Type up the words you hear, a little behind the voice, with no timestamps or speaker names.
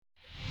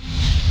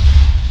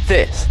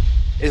This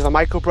is the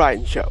Michael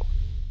Brian Show.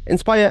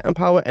 Inspire,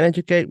 empower, and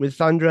educate with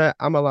Sandra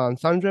Ammerlaan.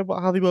 Sandra,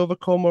 what have you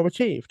overcome or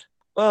achieved?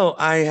 Well,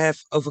 I have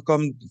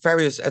overcome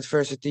various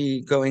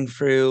adversity going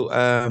through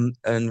a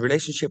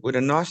relationship with a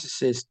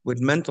narcissist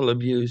with mental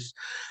abuse.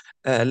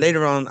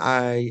 Later on,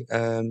 I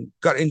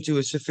got into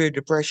a severe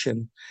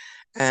depression,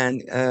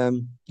 and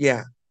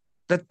yeah,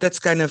 that's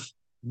kind of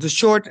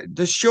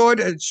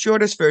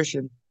shortest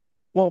version.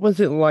 What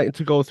was it like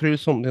to go through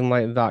something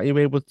like that? Are you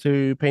able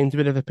to paint a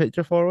bit of a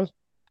picture for us?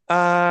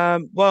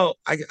 Well,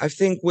 I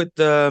think with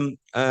the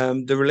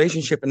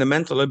relationship and the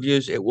mental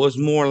abuse, it was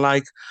more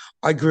like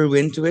I grew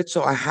into it,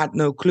 so I had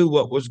no clue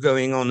what was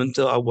going on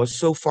until I was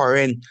so far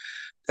in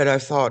that I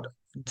thought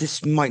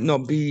this might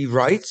not be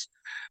right.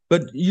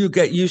 But you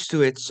get used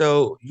to it,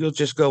 so you'll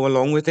just go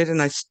along with it.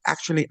 And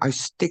actually I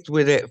sticked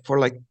with it for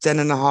like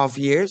 10.5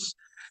 years,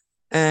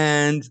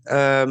 and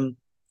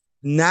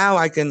now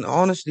I can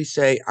honestly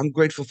say I'm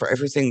grateful for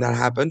everything that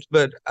happened,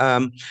 but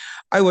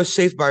I was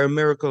saved by a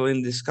miracle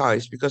in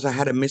disguise because I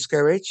had a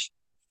miscarriage,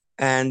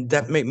 and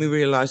that made me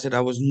realize that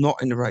I was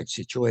not in the right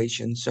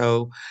situation.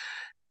 So,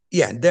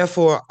 yeah,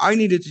 therefore, I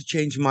needed to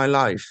change my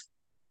life,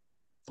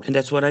 and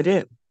that's what I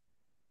did.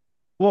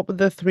 What were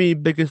the three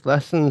biggest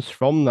lessons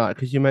from that?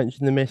 Because you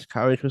mentioned the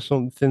miscarriage was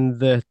something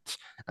that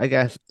I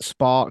guess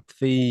sparked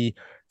the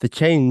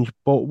change,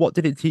 but what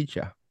did it teach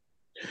you?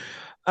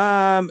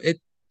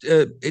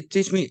 It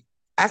teach me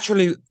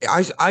actually.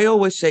 I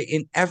always say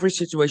in every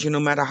situation, no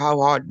matter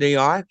how hard they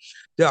are,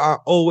 there are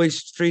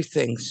always three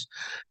things.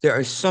 There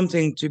is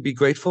something to be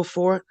grateful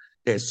for.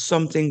 There's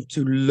something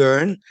to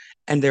learn,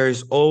 and there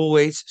is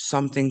always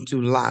something to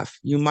laugh.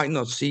 You might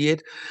not see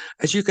it,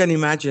 as you can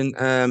imagine.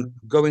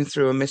 Going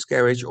through a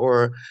miscarriage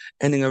or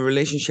ending a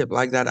relationship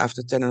like that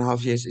after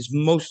 10.5 years is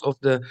most of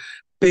the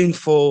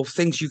painful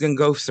things you can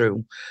go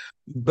through.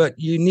 But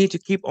you need to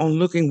keep on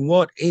looking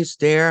what is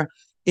there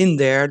in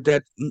there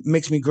that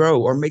makes me grow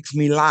or makes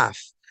me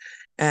laugh.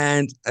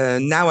 And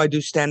now I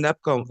do stand-up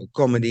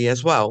comedy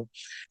as well,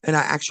 and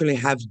I actually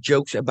have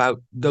jokes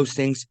about those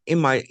things in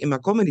my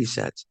comedy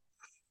set,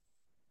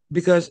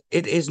 because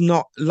it is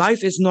not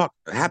life is not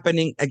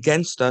happening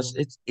against us,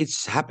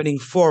 it's happening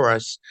for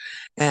us.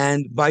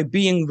 And by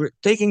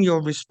taking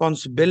your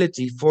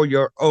responsibility for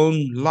your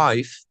own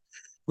life,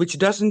 which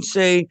doesn't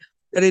say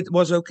that it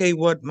was okay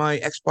what my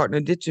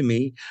ex-partner did to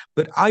me,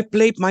 but I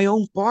played my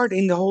own part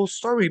in the whole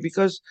story,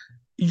 because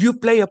you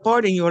play a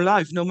part in your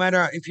life no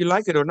matter if you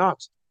like it or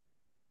not.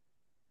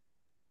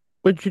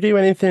 Would you do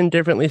anything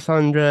differently,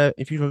 Sandra,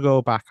 if you could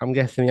go back? I'm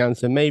guessing the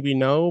answer maybe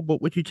no, but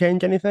would you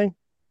change anything?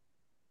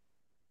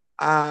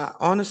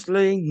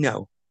 Honestly,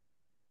 no.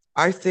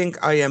 I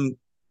think I am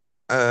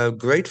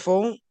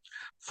grateful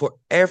for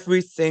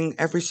everything,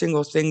 every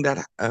single thing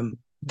that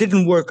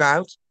didn't work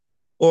out,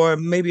 or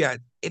maybe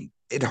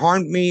it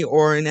harmed me,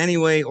 or in any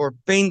way, or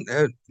pain,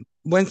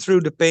 went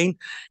through the pain.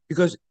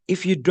 Because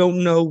if you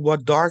don't know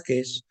what dark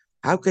is,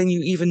 how can you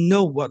even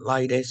know what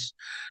light is?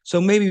 So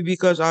maybe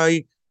because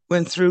I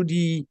went through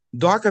the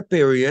darker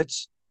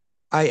periods,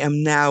 I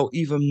am now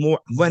even more,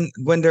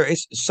 when there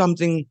is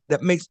something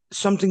that makes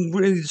something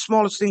really, the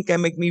smallest thing can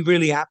make me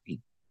really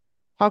happy.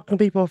 How can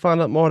people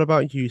find out more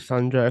about you,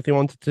 Sandra? If they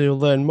wanted to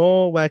learn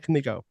more, where can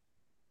they go?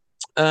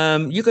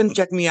 You can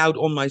check me out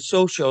on my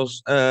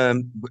socials,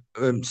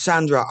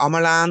 Sandra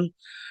Ammerlaan,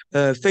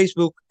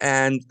 Facebook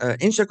and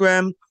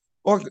Instagram.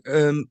 Or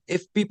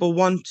if people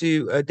want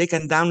to, they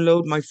can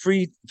download my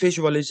free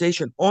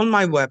visualization on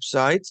my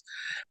website.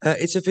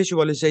 It's a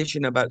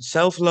visualization about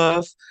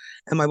self-love,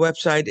 and my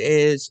website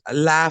is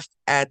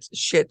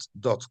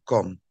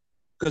laughatshit.com,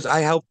 because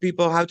I help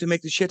people how to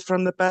make the shit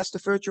from the past the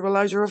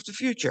virtualizer of the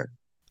future.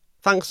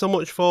 Thanks so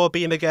much for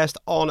being a guest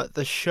on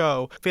the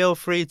show. Feel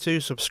free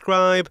to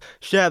subscribe,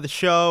 share the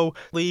show,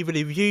 leave a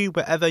review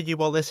wherever you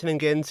are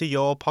listening into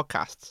your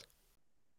podcasts.